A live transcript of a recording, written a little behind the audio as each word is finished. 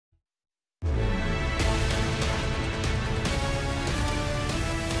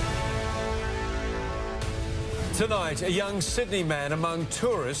Tonight, a young Sydney man among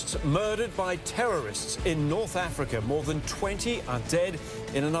tourists murdered by terrorists in North Africa. More than 20 are dead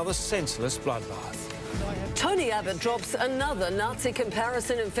in another senseless bloodbath. Tony Abbott drops another Nazi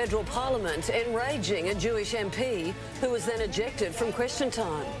comparison in federal parliament, enraging a Jewish MP who was then ejected from Question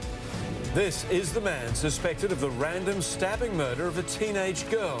Time. This is the man suspected of the random stabbing murder of a teenage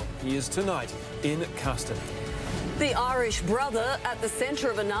girl. He is tonight in custody. The Irish brother at the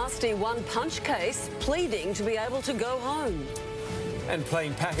centre of a nasty one-punch case, pleading to be able to go home. And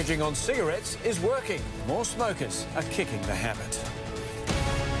plain packaging on cigarettes is working. More smokers are kicking the habit.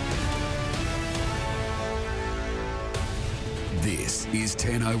 This is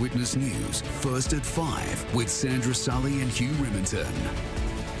 10 Eyewitness News, first at 5, with Sandra Sully and Hugh Remington.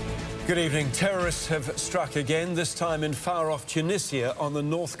 Good evening. Terrorists have struck again, this time in far-off Tunisia on the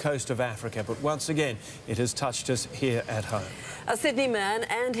north coast of Africa. But once again, it has touched us here at home. A Sydney man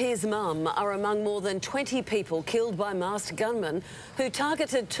and his mum are among more than 20 people killed by masked gunmen who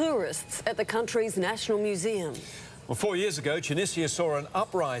targeted tourists at the country's National Museum. Well, 4 years ago, Tunisia saw an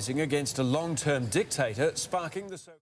uprising against a long-term dictator, sparking the